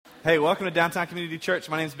Hey, welcome to Downtown Community Church.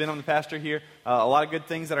 My name's Ben. I'm the pastor here. A lot of good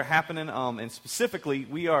things that are happening, and specifically,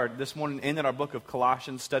 we are this morning ending our book of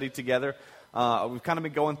Colossians study together. We've kind of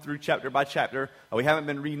been going through chapter by chapter. We haven't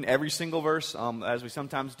been reading every single verse, as we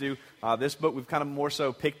sometimes do. This book, we've kind of more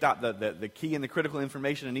so picked out the key and the critical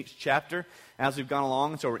information in each chapter as we've gone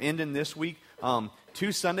along. So we're ending this week.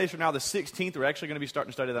 2 Sundays from now, the 16th, we're actually going to be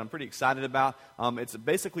starting a study that I'm pretty excited about. It's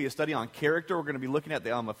basically a study on character. We're going to be looking at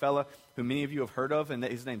a fella who many of you have heard of, and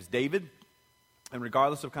his name's David. And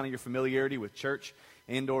regardless of kind of your familiarity with church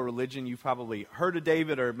and or religion, you've probably heard of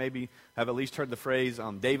David, or maybe have at least heard the phrase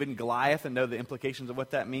David and Goliath and know the implications of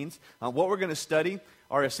what that means. What we're going to study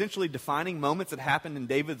are essentially defining moments that happened in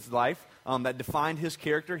David's life that defined his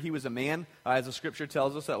character. He was a man, as the scripture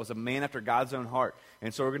tells us, that was a man after God's own heart.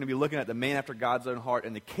 And so we're going to be looking at the man after God's own heart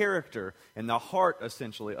and the character and the heart,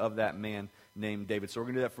 essentially, of that man named David. So we're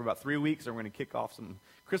going to do that for about 3 weeks, and we're going to kick off some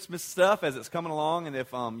Christmas stuff as it's coming along. And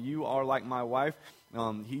if you are like my wife,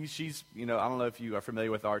 she's, I don't know if you are familiar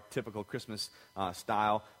with our typical Christmas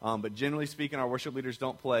style, but generally speaking, our worship leaders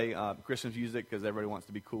don't play Christmas music because everybody wants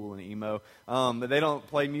to be cool and emo. But they don't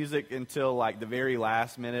play music until like the very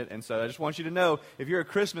last minute. And so I just want you to know, if you're a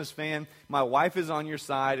Christmas fan, my wife is on your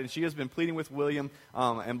side, and she has been pleading with William.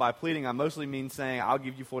 And by pleading, I mostly mean saying, I'll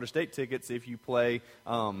give you Florida State tickets if you play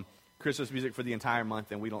Christmas music for the entire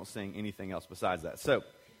month, and we don't sing anything else besides that. So,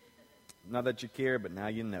 not that you care, but now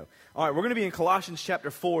you know. All right, we're going to be in Colossians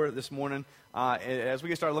chapter 4 this morning. As we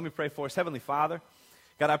get started, let me pray for us. Heavenly Father,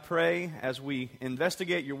 God, I pray as we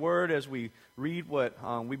investigate your word, as we read what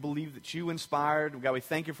we believe that you inspired. God, we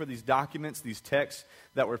thank you for these documents, these texts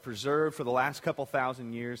that were preserved for the last couple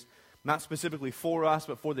thousand years, not specifically for us,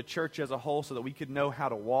 but for the church as a whole, so that we could know how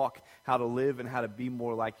to walk, how to live, and how to be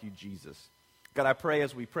more like you, Jesus. God, I pray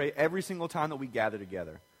as we pray every single time that we gather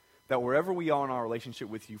together, that wherever we are in our relationship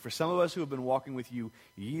with you, for some of us who have been walking with you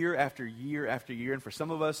year after year after year, and for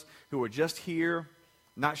some of us who are just here,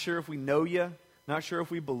 not sure if we know you, not sure if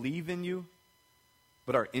we believe in you,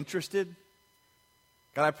 but are interested,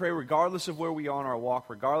 God, I pray regardless of where we are in our walk,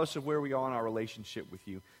 regardless of where we are in our relationship with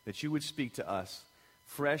you, that you would speak to us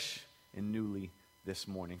fresh and newly this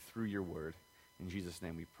morning through your word. In Jesus'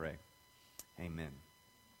 name we pray. Amen.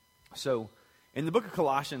 So, in the book of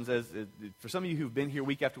Colossians, for some of you who've been here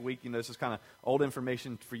week after week, this is kind of old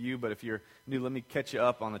information for you, but if you're new, let me catch you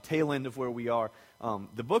up on the tail end of where we are.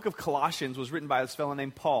 The book of Colossians was written by this fellow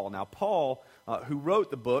named Paul. Now, Paul, who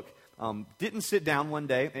wrote the book, didn't sit down one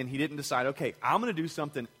day and he didn't decide, okay, I'm going to do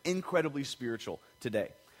something incredibly spiritual today.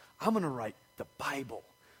 I'm going to write the Bible.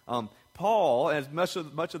 Paul, as much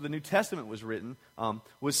of the New Testament was written,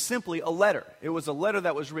 was simply a letter. It was a letter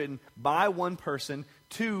that was written by one person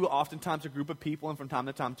to oftentimes a group of people, and from time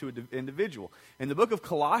to time to an individual. And the book of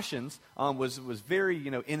Colossians was very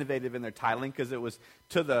innovative in their titling, because it was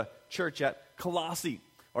to the church at Colossae,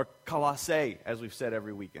 or Colossae, as we've said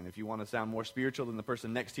every week. And if you want to sound more spiritual than the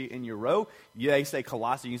person next to you in your row, they say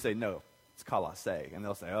Colossae, you say, no, it's Colossae. And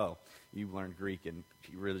they'll say, oh, you learned Greek in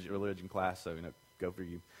religion class, so go for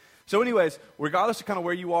you. So anyways, regardless of kind of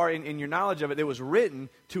where you are in your knowledge of it, it was written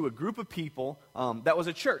to a group of people that was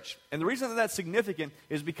a church. And the reason that that's significant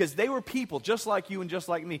is because they were people just like you and just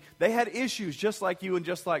like me. They had issues just like you and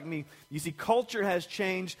just like me. You see, culture has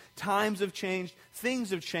changed, times have changed,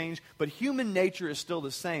 things have changed, but human nature is still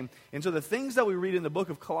the same. And so the things that we read in the book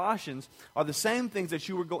of Colossians are the same things that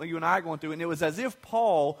you and I are going through. And it was as if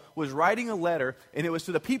Paul was writing a letter, and it was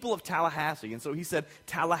to the people of Tallahassee. And so he said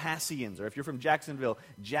Tallahasseans, or if you're from Jacksonville,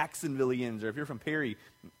 Jacksonvillians, or if you're from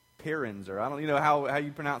Perrins, or I don't how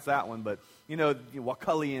you pronounce that one, but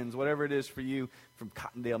Wakullians, whatever it is for you, from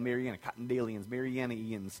Cottondale, Mariana, Cottondalians,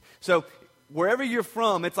 Marianaians. So wherever you're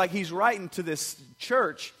from, it's like he's writing to this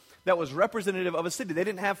church that was representative of a city. They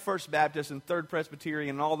didn't have First Baptist and Third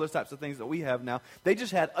Presbyterian and all those types of things that we have now. They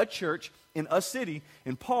just had a church in a city,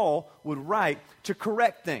 and Paul would write to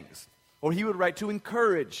correct things, or he would write to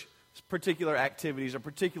encourage particular activities or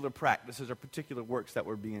particular practices or particular works that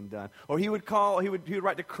were being done. Or he would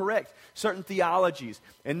write to correct certain theologies.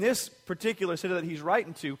 And this particular city that he's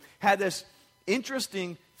writing to had this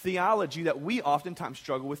interesting theology that we oftentimes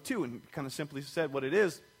struggle with too. And kind of simply said what it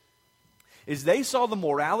is they saw the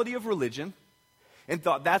morality of religion and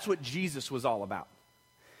thought that's what Jesus was all about.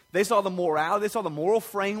 They saw the morality, they saw the moral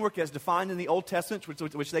framework as defined in the Old Testament,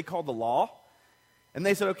 which they called the law. And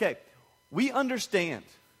they said, okay, we understand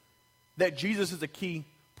that Jesus is a key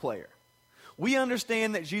player. We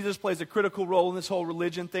understand that Jesus plays a critical role in this whole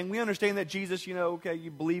religion thing. We understand that Jesus, okay,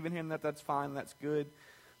 you believe in him, that's fine, that's good.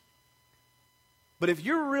 But if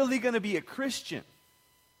you're really going to be a Christian,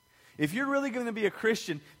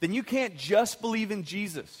 then you can't just believe in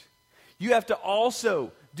Jesus. You have to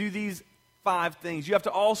also do these 5 things. You have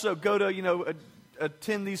to also go to,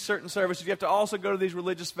 attend these certain services. You have to also go to these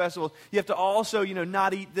religious festivals. You have to also,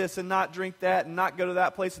 not eat this and not drink that and not go to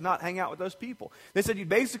that place and not hang out with those people. They said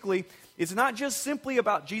it's not just simply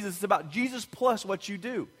about Jesus. It's about Jesus plus what you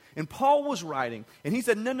do. And Paul was writing, and he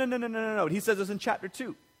said, no. He says this in chapter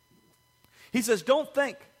 2. He says, don't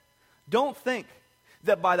think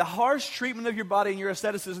that by the harsh treatment of your body and your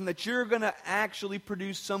asceticism that you're going to actually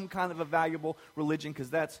produce some kind of a valuable religion, because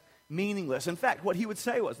that's meaningless. In fact, what he would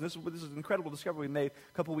say was, and this is an incredible discovery we made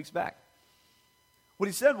a couple of weeks back. What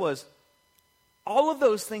he said was, all of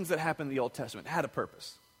those things that happened in the Old Testament had a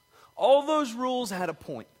purpose. All those rules had a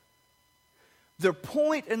point. Their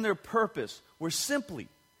point and their purpose were simply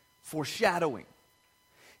foreshadowing.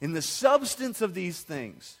 In the substance of these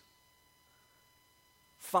things,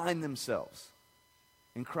 find themselves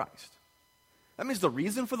in Christ. That means the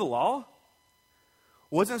reason for the law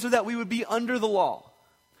wasn't so that we would be under the law.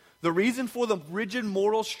 The reason for the rigid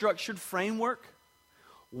moral structured framework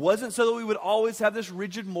wasn't so that we would always have this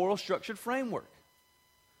rigid moral structured framework.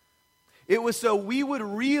 It was so we would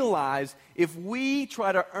realize if we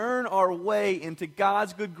try to earn our way into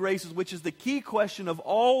God's good graces, which is the key question of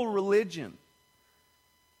all religion,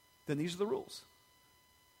 then these are the rules.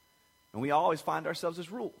 And we always find ourselves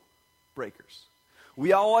as rule breakers.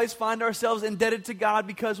 We always find ourselves indebted to God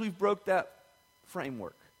because we've broke that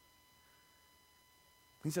framework.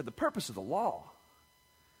 He said the purpose of the law,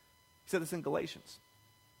 he said this in Galatians,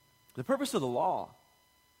 the purpose of the law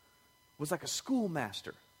was like a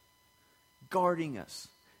schoolmaster guarding us,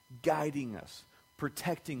 guiding us,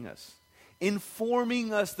 protecting us,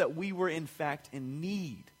 informing us that we were in fact in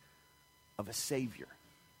need of a Savior.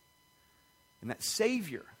 And that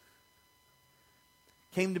Savior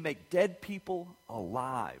came to make dead people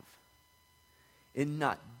alive and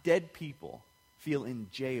not dead people feel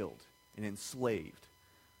enjailed and enslaved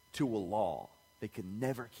to a law they could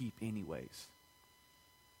never keep anyways.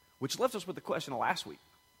 Which left us with the question of last week,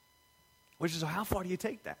 which is, how far do you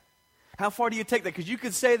take that? How far do you take that? Because you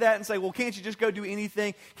could say that and say, well, can't you just go do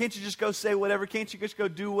anything? Can't you just go say whatever? Can't you just go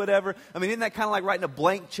do whatever? I mean, isn't that kind of like writing a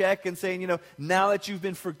blank check and saying, now that you've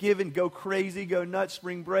been forgiven, go crazy, go nuts,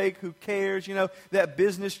 spring break, who cares? That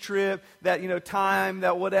business trip, that, time,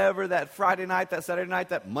 that whatever, that Friday night, that Saturday night,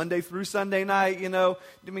 that Monday through Sunday night, I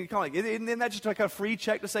mean, kind of like, isn't that just like a free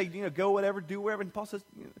check to say, go whatever, do whatever? And Paul says,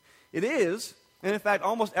 it is. And in fact,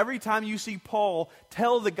 almost every time you see Paul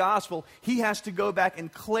tell the gospel, he has to go back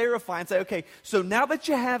and clarify and say, okay, so now that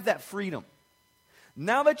you have that freedom,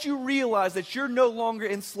 now that you realize that you're no longer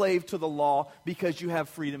enslaved to the law because you have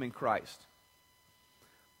freedom in Christ,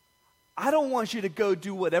 I don't want you to go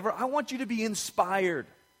do whatever. I want you to be inspired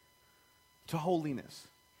to holiness.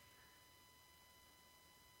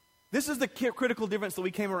 This is the critical difference that we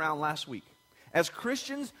came around last week. As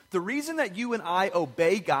Christians, the reason that you and I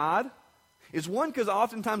obey God is one, because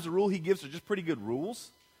oftentimes the rule he gives are just pretty good rules.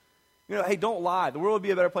 Hey, don't lie. The world would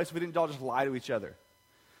be a better place if we didn't all just lie to each other.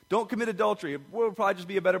 Don't commit adultery. The world would probably just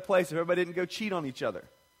be a better place if everybody didn't go cheat on each other.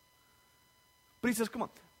 But he says, come on.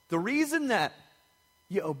 The reason that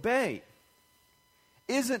you obey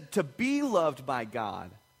isn't to be loved by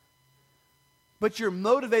God, but you're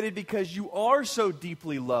motivated because you are so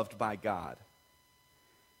deeply loved by God.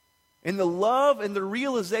 And the love and the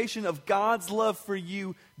realization of God's love for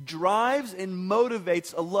you drives and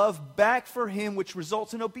motivates a love back for Him, which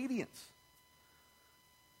results in obedience.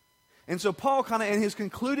 And so Paul kind of in his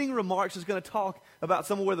concluding remarks is going to talk about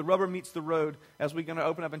some of where the rubber meets the road as we're going to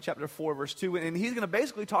open up in chapter 4, verse 2. And he's going to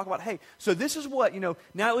basically talk about, hey, so this is what, now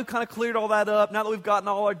that we've kind of cleared all that up, now that we've gotten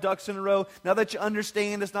all our ducks in a row, now that you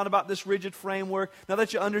understand it's not about this rigid framework, now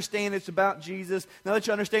that you understand it's about Jesus, now that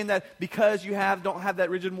you understand that because you don't have that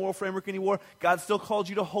rigid moral framework anymore, God still called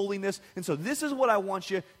you to holiness. And so this is what I want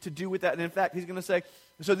you to do with that. And in fact, he's going to say,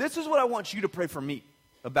 so this is what I want you to pray for me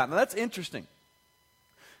about. Now that's interesting.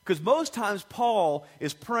 Because most times Paul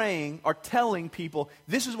is praying or telling people,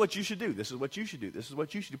 this is what you should do, this is what you should do, this is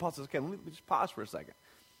what you should do. Paul says, okay, let me just pause for a second.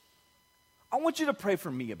 I want you to pray for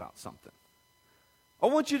me about something. I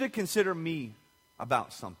want you to consider me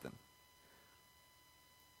about something.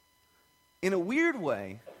 In a weird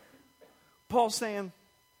way, Paul's saying,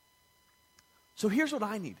 so here's what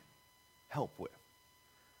I need help with.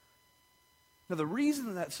 Now the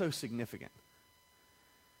reason that's so significant,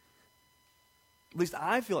 at least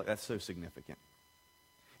I feel like that's so significant,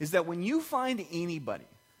 is that when you find anybody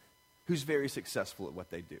who's very successful at what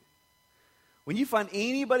they do, when you find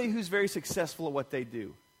anybody who's very successful at what they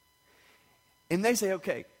do, and they say,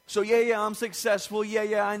 okay, so yeah, I'm successful,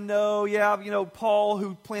 yeah, I know, Paul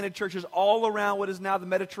who planted churches all around what is now the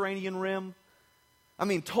Mediterranean rim, I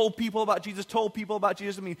mean, told people about Jesus.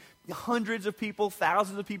 I mean, hundreds of people,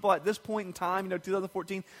 thousands of people at this point in time,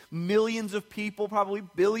 2014, millions of people, probably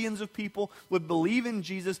billions of people would believe in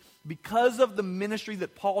Jesus because of the ministry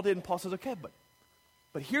that Paul did. And Paul says, okay,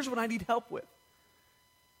 but here's what I need help with.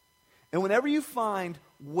 And whenever you find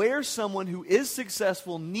where someone who is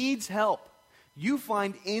successful needs help, you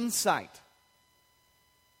find insight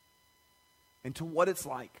into what it's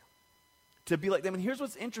like to be like them. And here's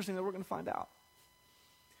what's interesting that we're going to find out.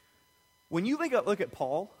 When you look at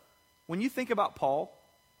Paul, when you think about Paul,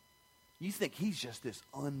 you think he's just this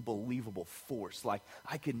unbelievable force. Like,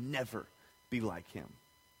 I could never be like him.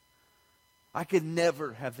 I could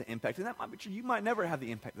never have the impact. And that might be true. You might never have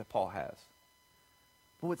the impact that Paul has.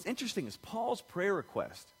 But what's interesting is Paul's prayer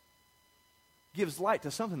request gives light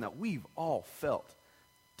to something that we've all felt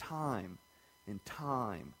time and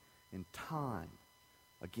time and time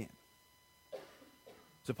again.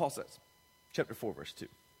 So Paul says, chapter 4, verse 2.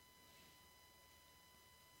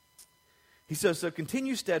 He says, so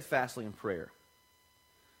continue steadfastly in prayer,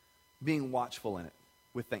 being watchful in it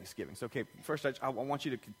with thanksgiving. So, okay, first I want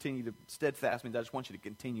you to continue to steadfast means I just want you to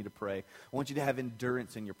continue to pray. I want you to have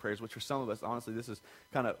endurance in your prayers, which for some of us, honestly, this is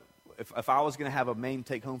kind of, if I was going to have a main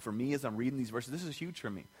take home for me as I'm reading these verses, this is huge for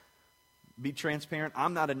me. Be transparent.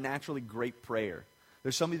 I'm not a naturally great prayer.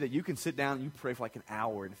 There's somebody that you can sit down and you pray for like an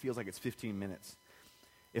hour and it feels like it's 15 minutes.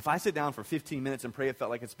 If I sit down for 15 minutes and pray, it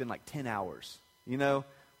felt like it's been like 10 hours,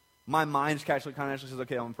 My mind kind of naturally says,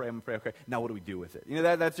 okay, I'm going to pray, okay. Now what do we do with it?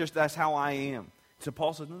 That's how I am. So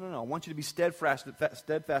Paul says, no, I want you to be steadfast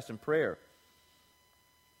in prayer.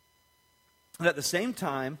 And at the same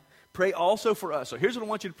time, pray also for us. So here's what I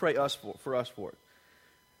want you to pray for us for.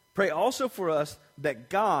 Pray also for us that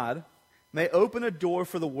God may open a door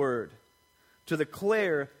for the word to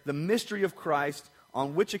declare the mystery of Christ,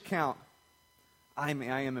 on which account I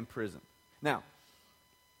am in prison. Now,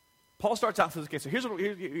 Paul starts out with this. Okay, so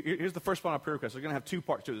here's the first part of our prayer request. We're going to have two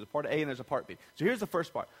parts to it. There's a part A and there's a part B. So here's the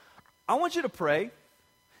first part. I want you to pray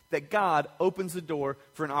that God opens the door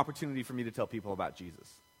for an opportunity for me to tell people about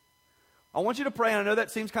Jesus. I want you to pray, and I know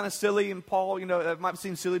that seems kind of silly, and Paul, it might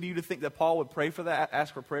seem silly to you to think that Paul would pray for that,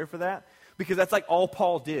 ask for prayer for that, because that's like all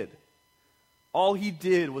Paul did. All he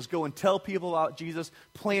did was go and tell people about Jesus,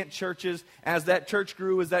 plant churches. As that church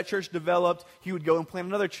grew, as that church developed, he would go and plant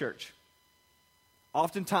another church.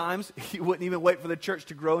 Oftentimes, he wouldn't even wait for the church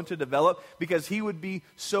to grow and to develop because he would be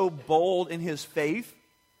so bold in his faith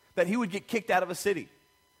that he would get kicked out of a city.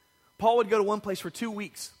 Paul would go to one place for 2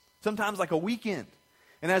 weeks, sometimes like a weekend.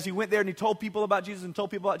 And as he went there and he told people about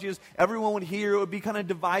Jesus, everyone would hear. It would be kind of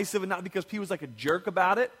divisive, and not because he was like a jerk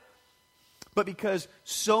about it, but because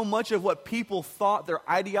so much of what people thought, their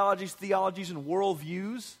ideologies, theologies, and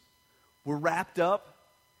worldviews were wrapped up.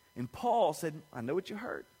 And Paul said, I know what you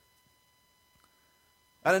heard.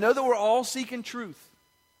 And I know that we're all seeking truth.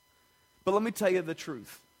 But let me tell you the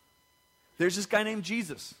truth. There's this guy named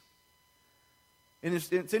Jesus. And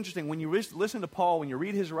it's interesting, when you listen to Paul, when you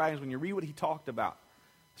read his writings, when you read what he talked about,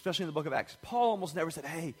 especially in the book of Acts, Paul almost never said,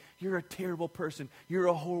 hey, you're a terrible person, you're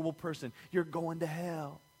a horrible person, you're going to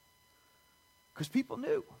hell. Because people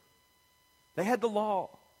knew. They had the law.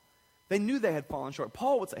 They knew they had fallen short.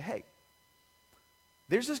 Paul would say, hey,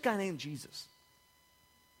 there's this guy named Jesus.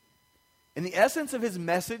 And the essence of his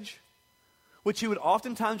message, which he would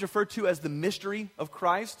oftentimes refer to as the mystery of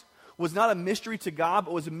Christ, was not a mystery to God,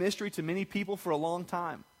 but was a mystery to many people for a long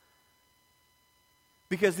time.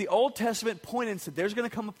 Because the Old Testament pointed and said, there's going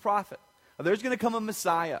to come a prophet, or there's going to come a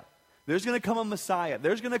Messiah, there's going to come a Messiah,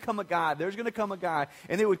 there's going to come a God, there's going to come a guy,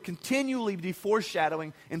 and they would continually be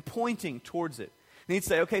foreshadowing and pointing towards it. And he'd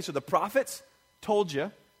say, okay, so the prophets told you,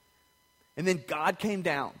 and then God came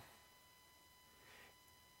down.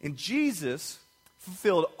 And Jesus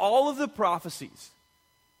fulfilled all of the prophecies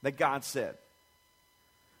that God said.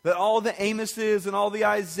 That all the Amoses and all the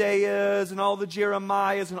Isaiahs and all the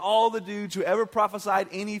Jeremiahs and all the dudes who ever prophesied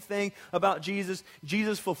anything about Jesus,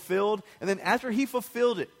 Jesus fulfilled. And then after he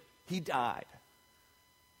fulfilled it, he died.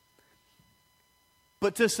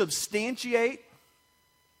 But to substantiate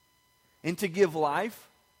and to give life,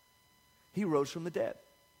 he rose from the dead.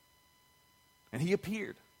 And he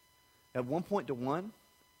appeared. At one point to one,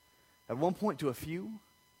 at one point to a few,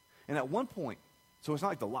 and at one point, so it's not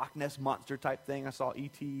like the Loch Ness Monster type thing. I saw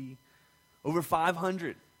E.T. Over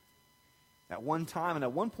 500 at one time. And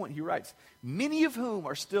at one point he writes, many of whom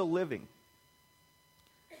are still living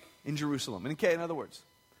in Jerusalem. And okay, in other words.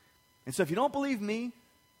 And so if you don't believe me,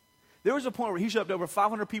 there was a point where he showed up to over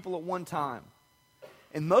 500 people at one time.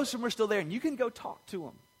 And most of them are still there. And you can go talk to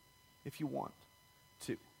them if you want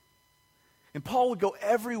to. And Paul would go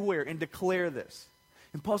everywhere and declare this.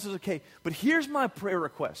 And Paul says, okay, but here's my prayer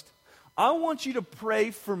request. I want you to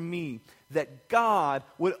pray for me that God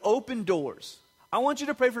would open doors. I want you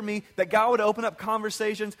to pray for me that God would open up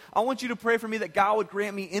conversations. I want you to pray for me that God would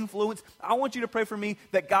grant me influence. I want you to pray for me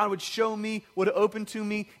that God would show me, would open to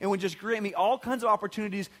me, and would just grant me all kinds of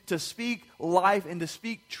opportunities to speak life and to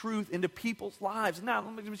speak truth into people's lives. Now,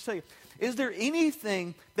 let me just tell you, is there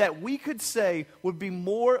anything that we could say would be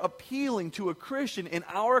more appealing to a Christian in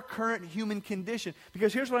our current human condition?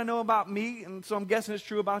 Because here's what I know about me, and so I'm guessing it's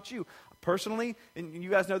true about you. Personally, and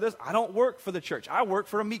you guys know this, I don't work for the church. I work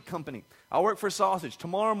for a meat company. I work for Sausage.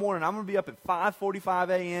 Tomorrow morning, I'm going to be up at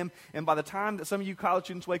 5:45 a.m., and by the time that some of you college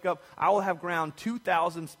students wake up, I will have ground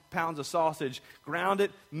 2,000 pounds of sausage, ground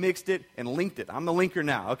it, mixed it, and linked it. I'm the linker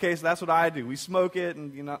now, okay? So that's what I do. We smoke it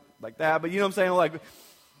and, like that, but you know what I'm saying? Like,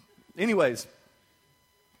 anyways,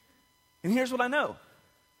 and here's what I know.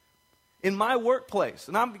 In my workplace,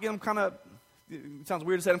 and I'm kind of, it sounds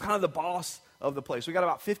weird to say, I'm kind of the boss of the place. We got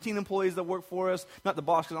about 15 employees that work for us. Not the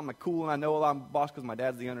boss because I'm like cool and I know a lot. I'm the boss because my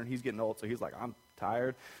dad's the owner and he's getting old, so he's like, I'm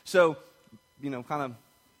tired. So, kind of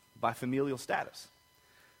by familial status.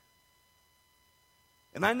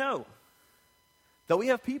 And I know that we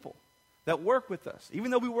have people that work with us.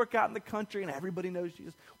 Even though we work out in the country and everybody knows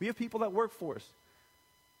Jesus, we have people that work for us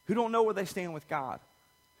who don't know where they stand with God.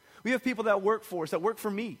 We have people that work for us, that work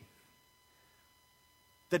for me,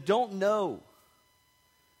 that don't know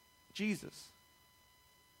Jesus.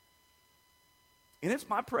 And it's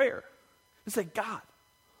my prayer to say, God,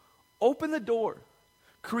 open the door,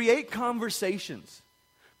 create conversations,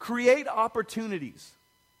 create opportunities,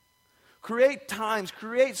 create times,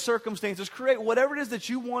 create circumstances, create whatever it is that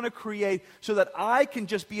you want to create so that I can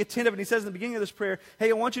just be attentive. And he says in the beginning of this prayer,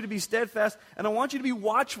 hey, I want you to be steadfast and I want you to be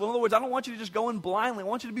watchful. In other words, I don't want you to just go in blindly. I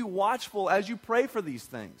want you to be watchful as you pray for these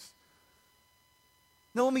things.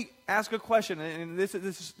 Now, let me ask a question, and this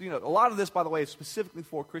is, a lot of this, by the way, is specifically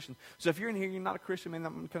for Christians. So if you're in here, you're not a Christian, man,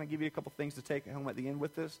 I'm going to kind of give you a couple things to take home at the end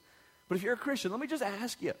with this. But if you're a Christian, let me just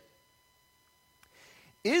ask you,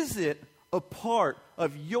 is it a part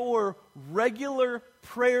of your regular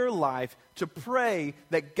prayer life to pray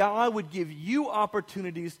that God would give you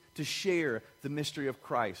opportunities to share the mystery of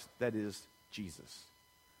Christ, that is, Jesus?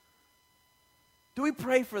 Do we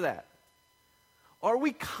pray for that? Are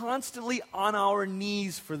we constantly on our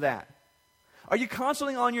knees for that? Are you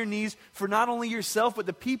constantly on your knees for not only yourself, but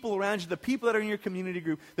the people around you, the people that are in your community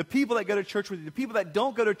group, the people that go to church with you, the people that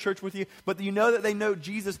don't go to church with you, but you know that they know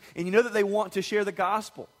Jesus and you know that they want to share the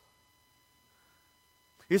gospel?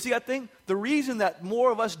 You see, I think the reason that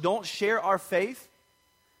more of us don't share our faith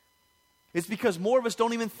is because more of us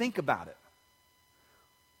don't even think about it.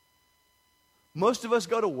 Most of us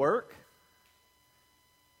go to work,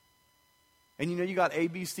 and you got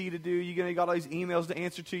ABC to do, you got all these emails to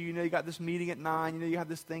answer to, you got this meeting at 9, you have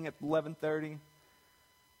this thing at 11:30.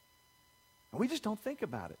 And we just don't think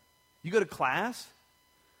about it. You go to class,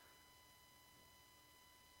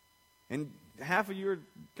 and half of your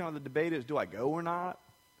kind of the debate is, do I go or not?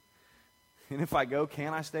 And if I go,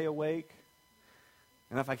 can I stay awake?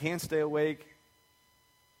 And if I can't stay awake,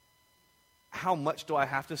 how much do I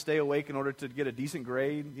have to stay awake in order to get a decent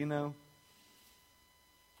grade, And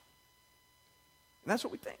that's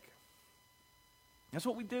what we think. That's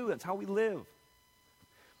what we do. That's how we live.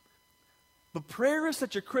 But prayer is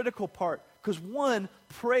such a critical part because, one,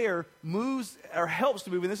 prayer moves or helps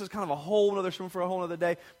to move, and this is kind of a whole other sermon for a whole other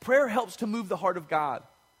day. Prayer helps to move the heart of God.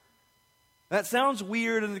 That sounds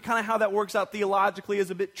weird, and kind of how that works out theologically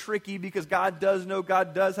is a bit tricky because God does know,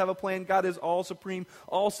 God does have a plan, God is all supreme,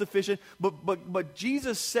 all sufficient. But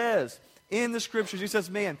Jesus says in the scriptures, he says,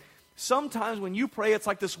 man, sometimes when you pray, it's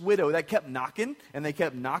like this widow that kept knocking, and they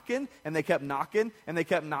kept knocking, and they kept knocking, and they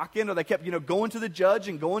kept knocking, or they kept, going to the judge,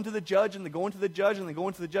 and going to the judge, and then going to the judge, and then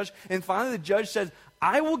going to the judge. And finally the judge says,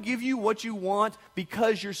 I will give you what you want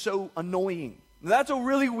because you're so annoying. Now, that's a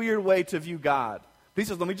really weird way to view God. But he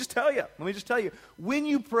says, let me just tell you, when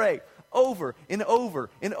you pray over and over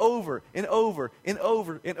and over and over and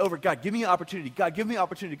over and over, God, give me an opportunity. God, give me an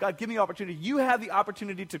opportunity. God, give me an opportunity. You have the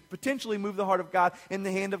opportunity to potentially move the heart of God in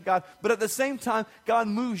the hand of God. But at the same time, God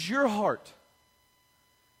moves your heart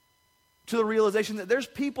to the realization that there's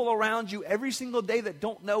people around you every single day that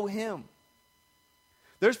don't know Him.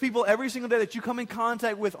 There's people every single day that you come in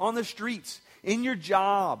contact with on the streets, in your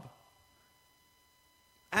job,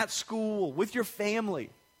 at school, with your family,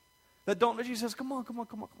 that don't know. Jesus says, come on.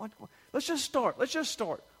 Let's just start.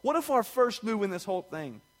 What if our first move in this whole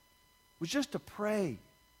thing was just to pray?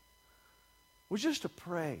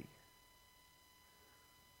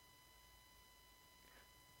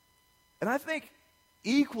 And I think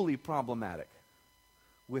equally problematic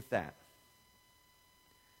with that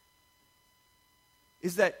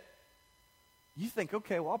is that you think,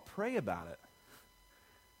 okay, well, I'll pray about it.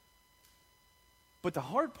 But the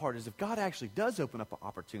hard part is if God actually does open up an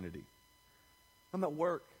opportunity. I'm at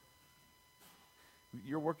work.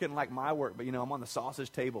 You're working like my work, but, I'm on the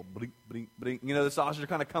sausage table. Blink, blink, blink. The sausages are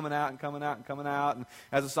kind of coming out and coming out and coming out. And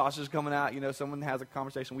as the sausage is coming out, someone has a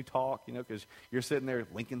conversation. We talk, because you're sitting there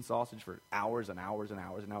linking sausage for hours and hours and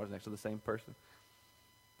hours and hours next to the same person.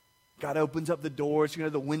 God opens up the doors,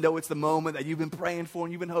 the window. It's the moment that you've been praying for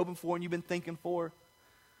and you've been hoping for and you've been thinking for.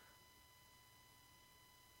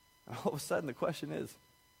 And all of a sudden, the question is,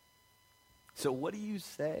 so what do you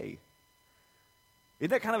say?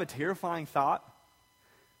 Isn't that kind of a terrifying thought?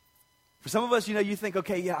 For some of us, you think,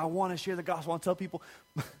 okay, yeah, I want to share the gospel. I want to tell people.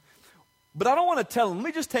 But I don't want to tell them. Let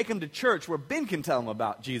me just take them to church where Ben can tell them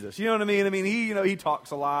about Jesus. You know what I mean? He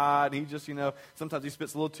talks a lot. He just, sometimes he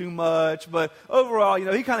spits a little too much. But overall,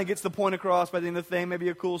 he kind of gets the point across by the end of the thing, maybe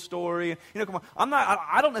a cool story. Come on.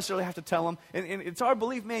 I don't necessarily have to tell them. And it's our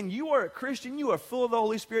belief, man, you are a Christian. You are full of the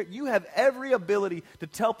Holy Spirit. You have every ability to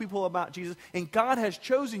tell people about Jesus. And God has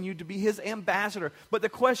chosen you to be his ambassador. But the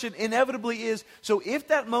question inevitably is, so if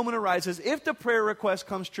that moment arises, if the prayer request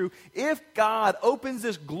comes true, if God opens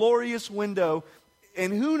this glorious window,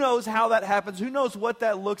 and who knows how that happens, who knows what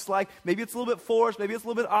that looks like. Maybe it's a little bit forced, maybe it's a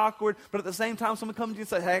little bit awkward, but at the same time someone comes to you and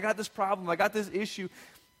says, hey, I got this problem, I got this issue,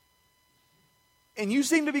 and you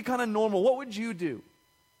seem to be kind of normal. What would you do?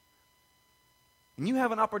 And you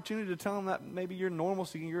have an opportunity to tell them that maybe your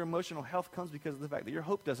normalcy and your emotional health comes because of the fact that your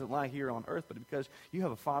hope doesn't lie here on earth, but because you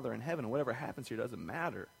have a Father in heaven, and whatever happens here doesn't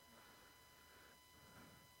matter.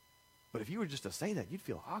 But if you were just to say that, you'd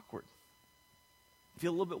feel awkward. You'd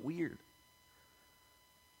feel a little bit weird.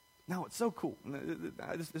 Now, it's so cool.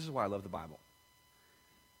 This is why I love the Bible.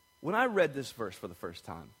 When I read this verse for the first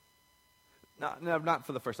time, not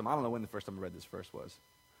for the first time. I don't know when the first time I read this verse was.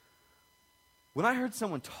 When I heard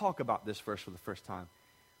someone talk about this verse for the first time,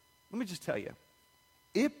 let me just tell you,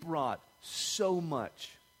 it brought so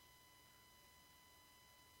much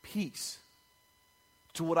peace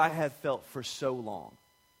to what I had felt for so long.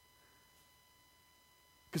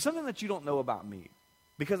 Because something that you don't know about me,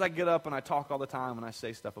 because I get up and I talk all the time and I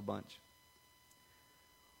say stuff a bunch.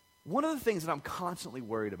 One of the things that I'm constantly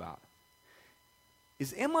worried about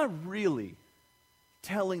is, am I really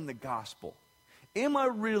telling the gospel? Am I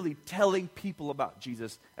really telling people about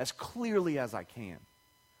Jesus as clearly as I can?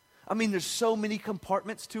 There's so many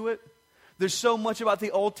compartments to it. There's so much about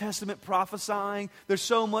the Old Testament prophesying. There's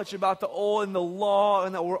so much about the old and the law,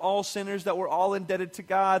 and that we're all sinners, that we're all indebted to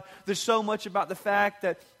God. There's so much about the fact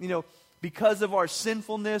that, because of our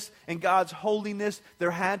sinfulness and God's holiness,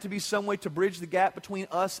 there had to be some way to bridge the gap between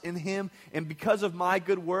us and him. And because of my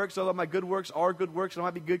good works, although my good works are good works, and I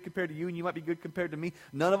might be good compared to you and you might be good compared to me,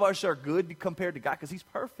 none of us are good compared to God because he's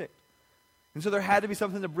perfect. And so there had to be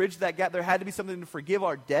something to bridge that gap. There had to be something to forgive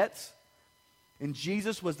our debts. And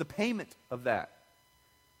Jesus was the payment of that.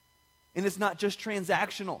 And it's not just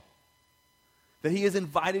transactional. That he has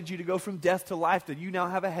invited you to go from death to life, that you now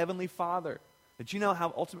have a heavenly Father, that you now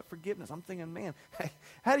have ultimate forgiveness. I'm thinking, man,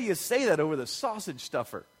 how do you say that over the sausage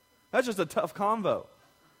stuffer? That's just a tough convo,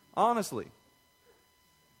 honestly.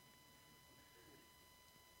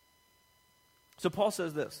 So Paul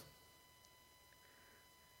says this.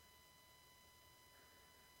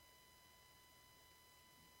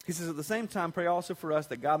 He says, at the same time, pray also for us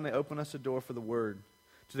that God may open us a door for the word,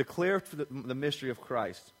 to declare for the mystery of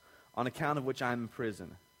Christ, on account of which I am in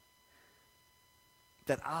prison.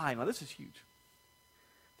 Now this is huge,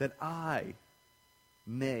 that I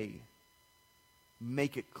may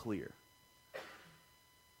make it clear,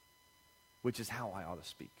 which is how I ought to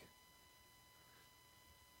speak.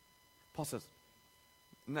 Paul says,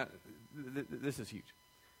 no, this is huge.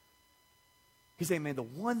 He's saying, man, the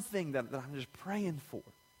one thing that I'm just praying for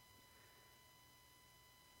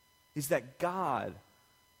is that God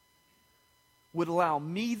would allow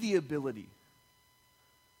me the ability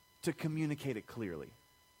to communicate it clearly.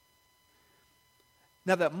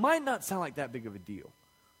 Now, that might not sound like that big of a deal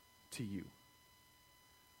to you.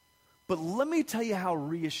 But let me tell you how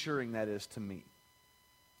reassuring that is to me.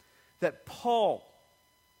 That Paul,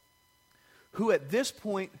 who at this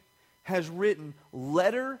point has written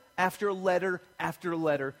letter after letter after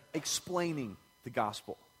letter explaining the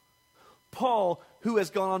gospel. Paul, who has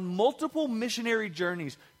gone on multiple missionary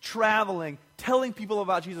journeys, traveling, telling people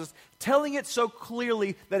about Jesus, telling it so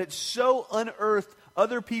clearly that it so unearthed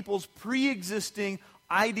other people's pre-existing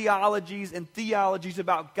ideologies and theologies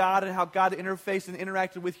about God and how God interfaced and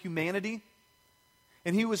interacted with humanity.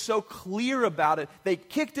 And he was so clear about it, they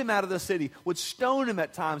kicked him out of the city, would stone him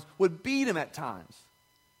at times, would beat him at times.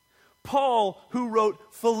 Paul, who wrote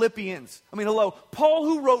Philippians. Paul,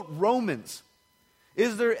 who wrote Romans.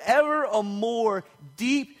 Is there ever a more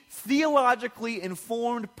deep, theologically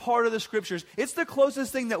informed part of the Scriptures? It's the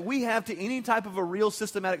closest thing that we have to any type of a real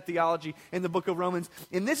systematic theology in the book of Romans.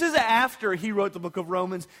 And this is after he wrote the book of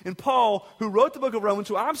Romans. And Paul, who wrote the book of Romans,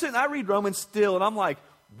 I read Romans still, and I'm like,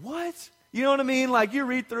 what? You know what I mean? Like, you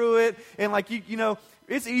read through it, and like, you know,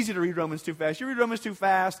 it's easy to read Romans too fast. You read Romans too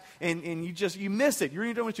fast, and you miss it. You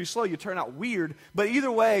read Romans too slow, you turn out weird. But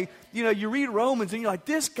either way, you know, you read Romans, and you're like,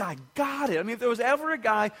 this guy got it. I mean, if there was ever a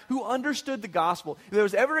guy who understood the gospel, if there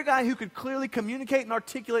was ever a guy who could clearly communicate and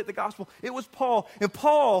articulate the gospel, it was Paul. And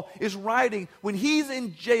Paul is writing when he's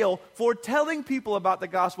in jail for telling people about the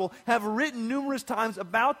gospel, have written numerous times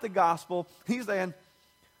about the gospel. He's saying,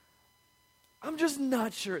 I'm just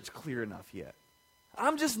not sure it's clear enough yet.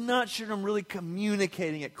 I'm just not sure I'm really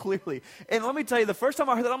communicating it clearly. And let me tell you, the first time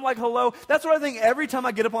I heard that, I'm like, hello. That's what I think every time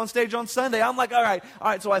I get up on stage on Sunday. I'm like, all right,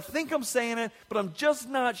 so I think I'm saying it, but I'm just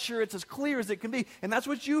not sure it's as clear as it can be. And that's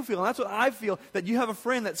what you feel, and that's what I feel, that you have a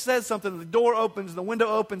friend that says something, and the door opens, and the window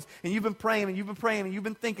opens, and you've been praying, and you've been praying, and you've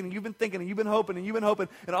been thinking, and you've been thinking, and you've been hoping, and you've been hoping,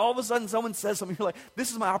 and all of a sudden someone says something, you're like,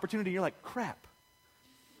 this is my opportunity. And you're like, crap.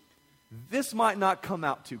 This might not come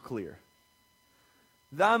out too clear.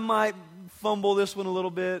 I might fumble this one a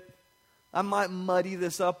little bit. I might muddy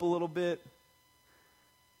this up a little bit.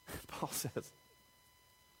 Paul says,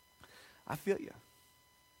 I feel you.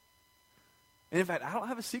 And in fact, I don't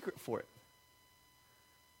have a secret for it.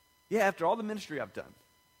 Yeah, after all the ministry I've done.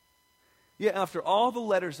 Yeah, after all the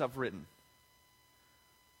letters I've written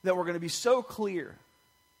that were going to be so clear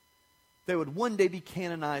they would one day be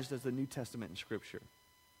canonized as the New Testament in Scripture.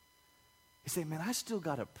 You say, man, I still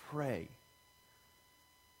got to pray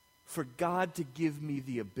for God to give me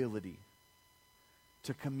the ability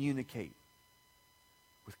to communicate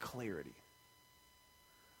with clarity.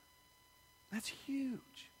 That's huge.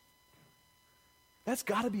 That's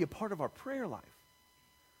got to be a part of our prayer life.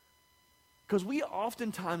 Because we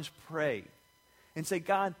oftentimes pray and say,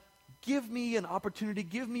 God, give me an opportunity,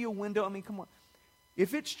 give me a window. I mean, come on.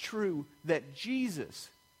 If it's true that Jesus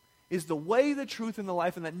is the way, the truth, and the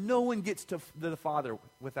life, and that no one gets to the Father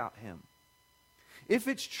without him, if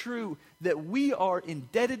it's true that we are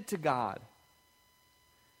indebted to God,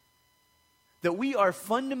 that we are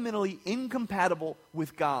fundamentally incompatible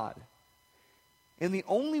with God, and the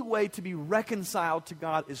only way to be reconciled to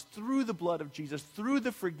God is through the blood of Jesus, through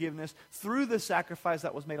the forgiveness, through the sacrifice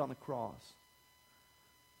that was made on the cross,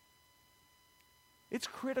 it's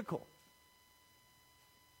critical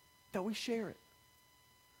that we share it.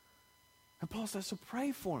 And Paul says, so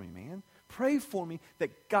pray for me, man. Pray for me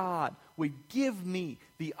that God would give me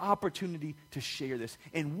the opportunity to share this.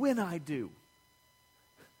 And when I do,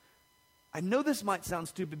 I know this might sound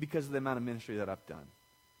stupid because of the amount of ministry that I've done,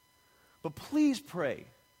 but please pray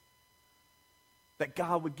that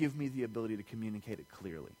God would give me the ability to communicate it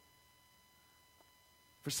clearly.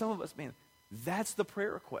 For some of us, man, that's the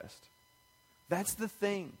prayer request. That's the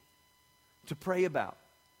thing to pray about,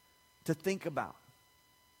 to think about.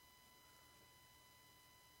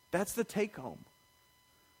 That's the take home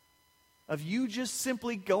of you just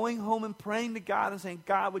simply going home and praying to God and saying,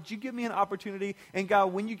 God, would you give me an opportunity? And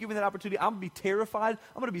God, when you give me that opportunity, I'm going to be terrified.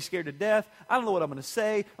 I'm going to be scared to death. I don't know what I'm going to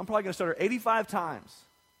say. I'm probably going to stutter 85 times.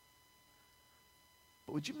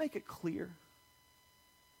 But would you make it clear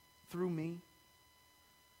through me?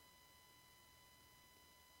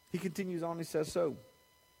 He continues on, he says, so,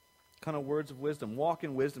 kind of words of wisdom. Walk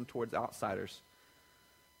in wisdom towards outsiders.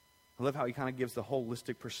 I love how he kind of gives the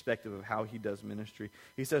holistic perspective of how he does ministry.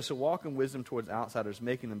 He says, so walk in wisdom towards outsiders,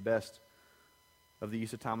 making the best of the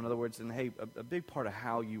use of time. In other words, and hey, a big part of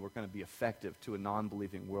how you are going to be effective to a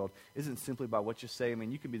non-believing world isn't simply by what you say. I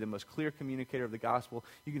mean, you can be the most clear communicator of the gospel.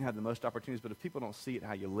 You can have the most opportunities, but if people don't see it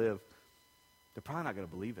how you live, they're probably not going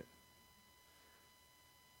to believe it.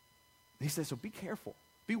 And he says, so be careful.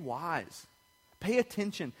 Be wise. Pay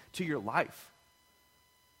attention to your life.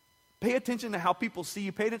 Pay attention to how people see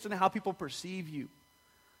you. Pay attention to how people perceive you.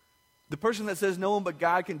 The person that says no one but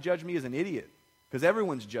God can judge me is an idiot, because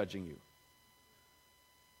everyone's judging you.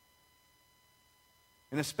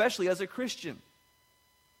 And especially as a Christian,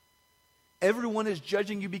 everyone is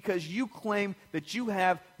judging you because you claim that you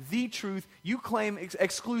have the truth. You claim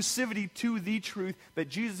exclusivity to the truth, that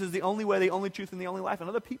Jesus is the only way, the only truth, and the only life. And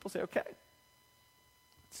other people say, okay, let's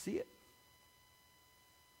see it.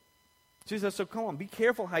 Jesus says, so come on, be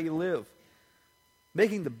careful how you live.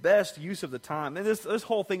 Making the best use of the time. And this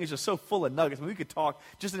whole thing is just so full of nuggets. I mean, we could talk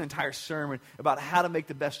just an entire sermon about how to make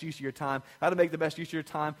the best use of your time, how to make the best use of your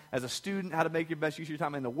time as a student, how to make the best use of your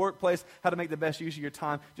time in the workplace, how to make the best use of your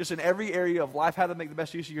time just in every area of life, how to make the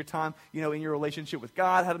best use of your time, in your relationship with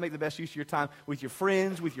God, how to make the best use of your time with your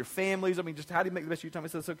friends, with your families. I mean, just how do you make the best use of your time? I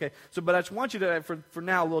said, it's okay. But I just want you to, for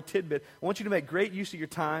now, a little tidbit, I want you to make great use of your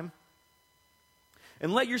time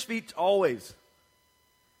and let your speech always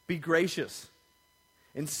be gracious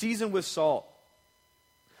and seasoned with salt,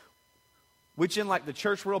 which in like the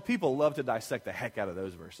church world, people love to dissect the heck out of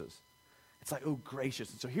those verses. It's like, oh,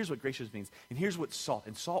 gracious. And so here's what gracious means. And here's what salt.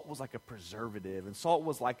 And salt was like a preservative. And salt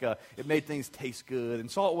was like it made things taste good.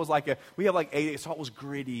 And salt was like salt was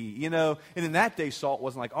gritty, And in that day, salt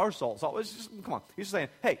wasn't like our salt. Salt was just, come on. He's just saying,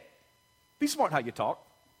 hey, be smart how you talk.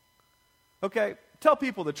 Okay? Tell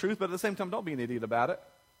people the truth, but at the same time, don't be an idiot about it.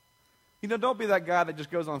 Don't be that guy that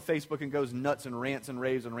just goes on Facebook and goes nuts and rants and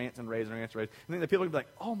raves and rants and raves and rants and raves. And then the people will be like,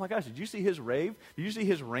 oh my gosh, did you see his rave? Did you see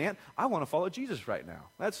his rant? I want to follow Jesus right now.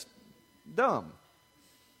 That's dumb.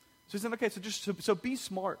 So he said, okay, so be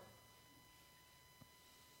smart.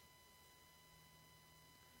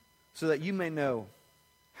 So that you may know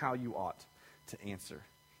how you ought to answer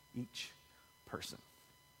each person.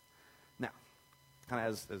 Now, kind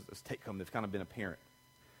of as take home, they've kind of been apparent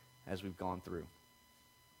as we've gone through.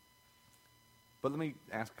 But let me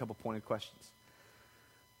ask a couple pointed questions.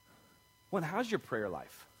 One, how's your prayer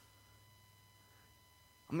life?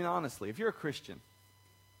 I mean, honestly, if you're a Christian,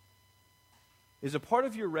 is a part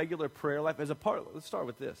of your regular prayer life, let's start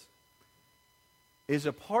with this, is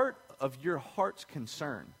a part of your heart's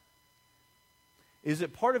concern? Is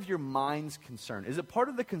it part of your mind's concern? Is it part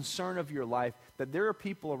of the concern of your life that there are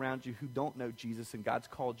people around you who don't know Jesus and God's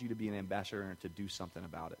called you to be an ambassador and to do something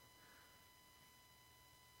about it?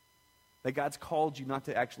 That God's called you not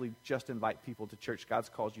to actually just invite people to church. God's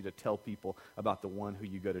called you to tell people about the one who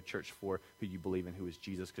you go to church for, who you believe in, who is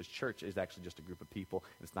Jesus, because church is actually just a group of people,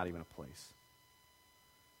 and it's not even a place.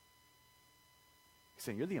 He's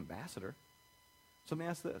saying, you're the ambassador. So let me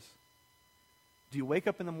ask this. Do you wake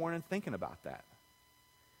up in the morning thinking about that?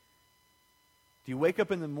 Do you wake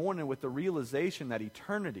up in the morning with the realization that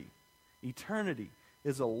eternity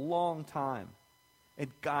is a long time,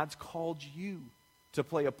 and God's called you to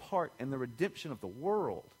play a part in the redemption of the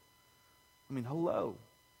world? I mean, hello.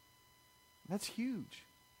 That's huge.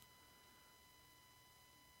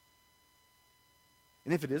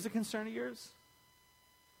 And if it is a concern of yours,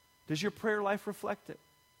 does your prayer life reflect it?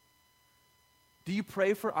 Do you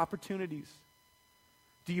pray for opportunities?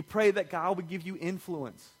 Do you pray that God would give you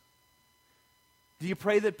influence? Do you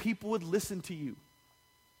pray that people would listen to you?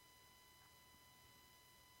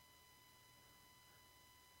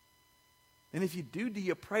 And if you do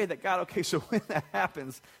you pray that God, okay, so when that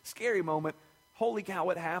happens, scary moment, holy cow,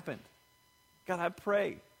 what happened? God, I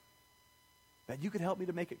pray that you could help me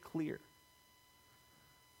to make it clear.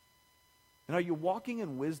 And are you walking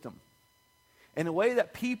in wisdom? In a way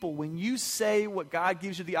that people, when you say what God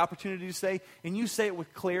gives you the opportunity to say, and you say it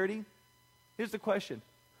with clarity, here's the question.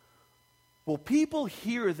 Will people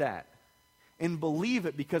hear that and believe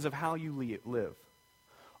it because of how you live?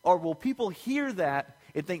 Or will people hear that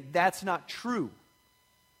and think that's not true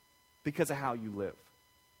because of how you live?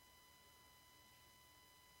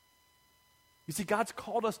 You see, God's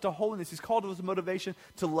called us to holiness. He's called us to motivation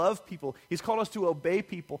to love people. He's called us to obey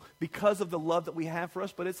people because of the love that we have for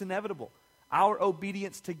us, but it's inevitable. Our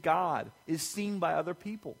obedience to God is seen by other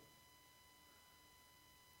people.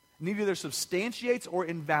 And either substantiates or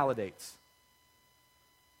invalidates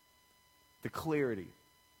the clarity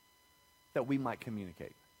that we might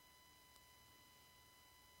communicate.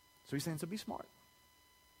 So he's saying, so be smart.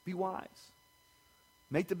 Be wise.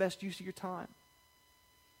 Make the best use of your time.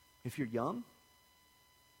 If you're young,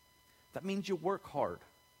 that means you work hard.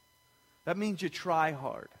 That means you try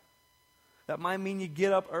hard. That might mean you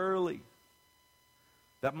get up early.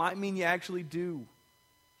 That might mean you actually do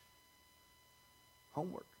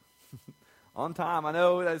homework on time. I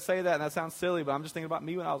know I say that and that sounds silly, but I'm just thinking about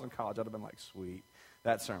me when I was in college. I'd have been like, sweet,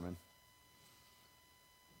 that sermon.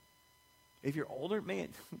 If you're older, man,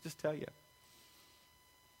 just tell you.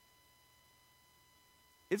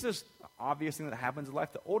 It's just an obvious thing that happens in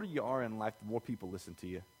life. The older you are in life, the more people listen to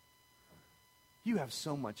you. You have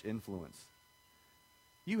so much influence.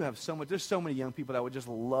 There's so many young people that would just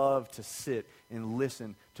love to sit and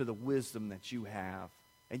listen to the wisdom that you have.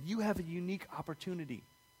 And you have a unique opportunity.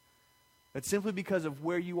 That simply because of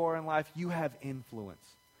where you are in life, you have influence.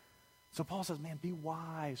 So Paul says, man, be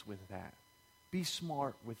wise with that. Be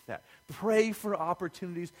smart with that. Pray for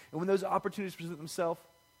opportunities. And when those opportunities present themselves,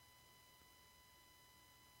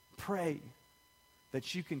 pray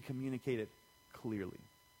that you can communicate it clearly.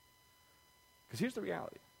 Because here's the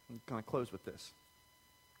reality. I'm going to close with this.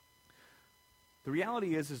 The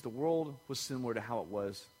reality is the world was similar to how it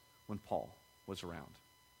was when Paul was around.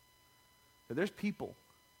 That there's people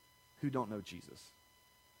who don't know Jesus.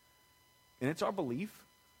 And it's our belief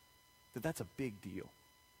that that's a big deal.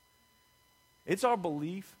 It's our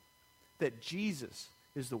belief that Jesus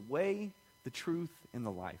is the way, the truth, and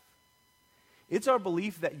the life. It's our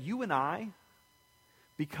belief that you and I,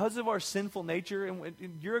 because of our sinful nature, and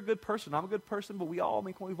you're a good person, I'm a good person, but we've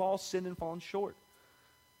all sinned and fallen short,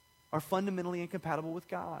 are fundamentally incompatible with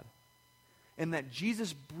God. And that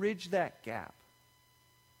Jesus bridged that gap.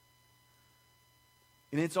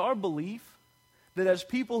 And it's our belief that as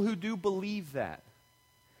people who do believe that,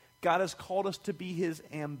 God has called us to be his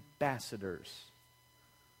ambassadors.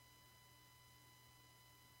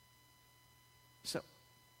 So,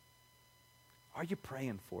 are you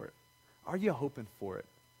praying for it? Are you hoping for it?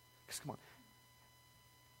 Because come on.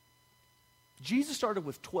 Jesus started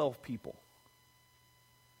with 12 people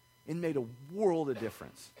and made a world of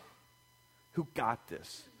difference. Who got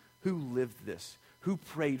this, who lived this, who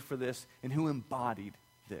prayed for this, and who embodied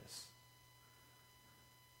this.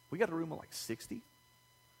 We got a room of like 60.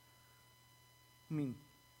 I mean,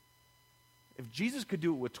 if Jesus could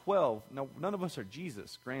do it with 12, now none of us are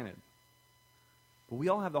Jesus, granted. But we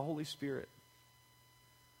all have the Holy Spirit.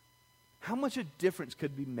 How much a difference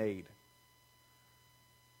could be made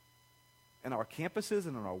in our campuses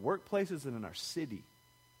and in our workplaces and in our city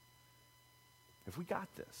if we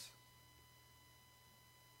got this?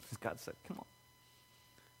 Because God said, come on.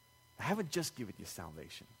 I haven't just given you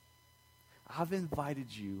salvation. I've invited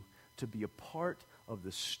you to be a part of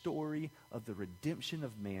the story of the redemption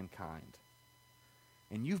of mankind.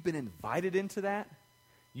 And you've been invited into that.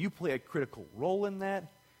 You play a critical role in that.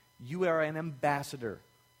 You are an ambassador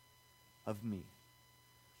of me.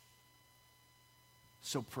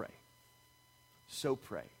 So pray. So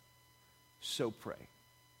pray. So pray.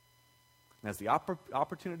 And as the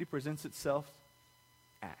opportunity presents itself,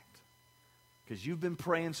 act. Because you've been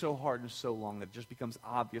praying so hard and so long that it just becomes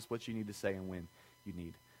obvious what you need to say and when you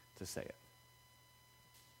need to say it.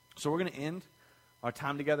 So we're going to end our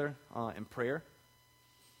time together in prayer.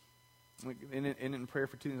 In prayer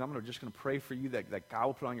for 2 things. I'm just going to pray for you that God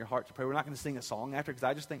will put on your heart to pray. We're not going to sing a song after because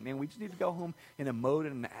I just think, man, we just need to go home in a mode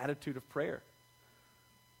and an attitude of prayer.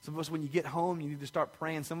 Some of us, when you get home, you need to start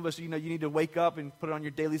praying. Some of us, you need to wake up and put it on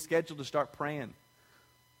your daily schedule to start praying.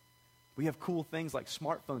 We have cool things like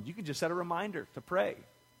smartphones. You can just set a reminder to pray.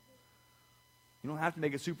 You don't have to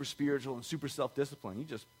make it super spiritual and super self-disciplined. You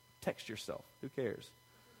just text yourself. Who cares?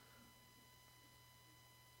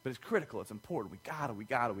 But it's critical. It's important. We gotta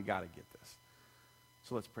get this.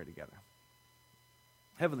 So let's pray together.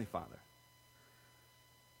 Heavenly Father,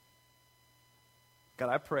 God,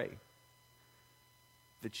 I pray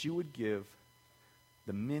that you would give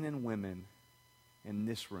the men and women in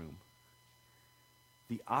this room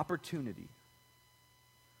the opportunity,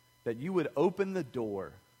 that you would open the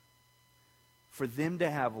door for them to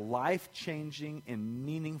have life-changing and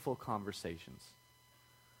meaningful conversations.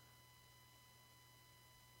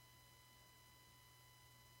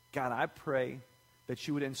 God, I pray that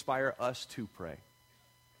you would inspire us to pray.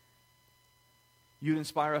 You'd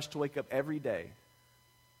inspire us to wake up every day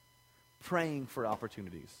praying for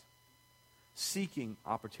opportunities, seeking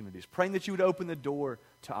opportunities, praying that you would open the door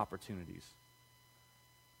to opportunities.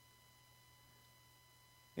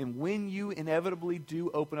 And when you inevitably do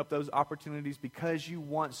open up those opportunities because you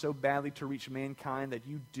want so badly to reach mankind that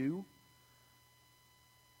you do,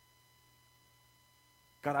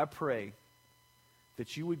 God, I pray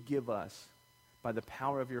that you would give us, by the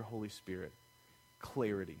power of your Holy Spirit,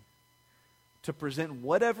 clarity to present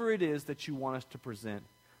whatever it is that you want us to present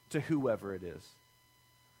to whoever it is.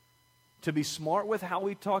 To be smart with how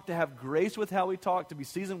we talk, to have grace with how we talk, to be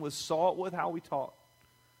seasoned with salt with how we talk.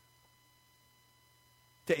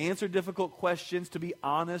 To answer difficult questions, to be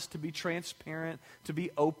honest, to be transparent, to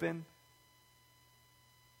be open.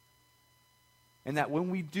 And that when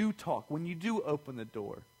we do talk, when you do open the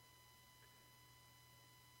door,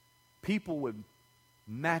 people would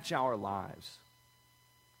match our lives.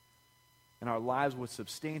 And our lives would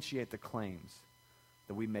substantiate the claims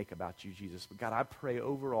that we make about you, Jesus. But God, I pray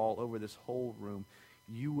overall, over this whole room,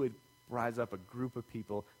 you would rise up a group of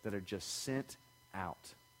people that are just sent out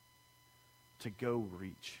to go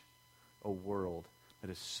reach a world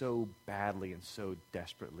that is so badly and so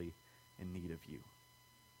desperately in need of you.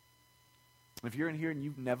 If you're in here and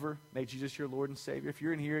you've never made Jesus your Lord and Savior, if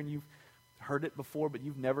you're in here and you've heard it before, but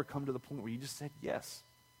you've never come to the point where you just said, yes,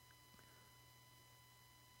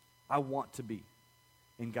 I want to be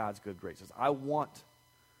in God's good graces. I want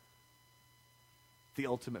the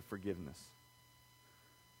ultimate forgiveness.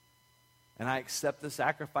 And I accept the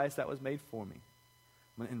sacrifice that was made for me.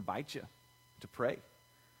 I'm going to invite you to pray.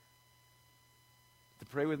 To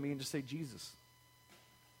pray with me and just say, Jesus,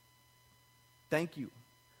 thank you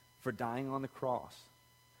for dying on the cross.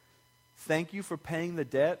 Thank you for paying the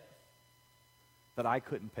debt that I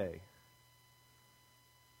couldn't pay.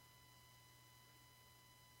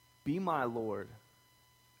 Be my Lord.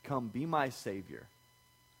 Come, be my Savior.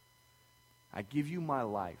 I give you my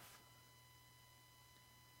life.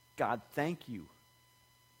 God, thank you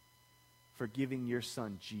for giving your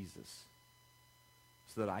son Jesus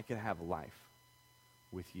so that I could have life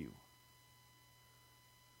with you.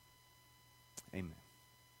 Amen.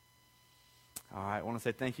 All right, I want to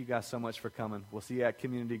say thank you guys so much for coming. We'll see you at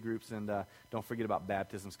community groups, and don't forget about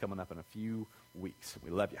baptisms coming up in a few weeks.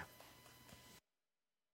 We love you.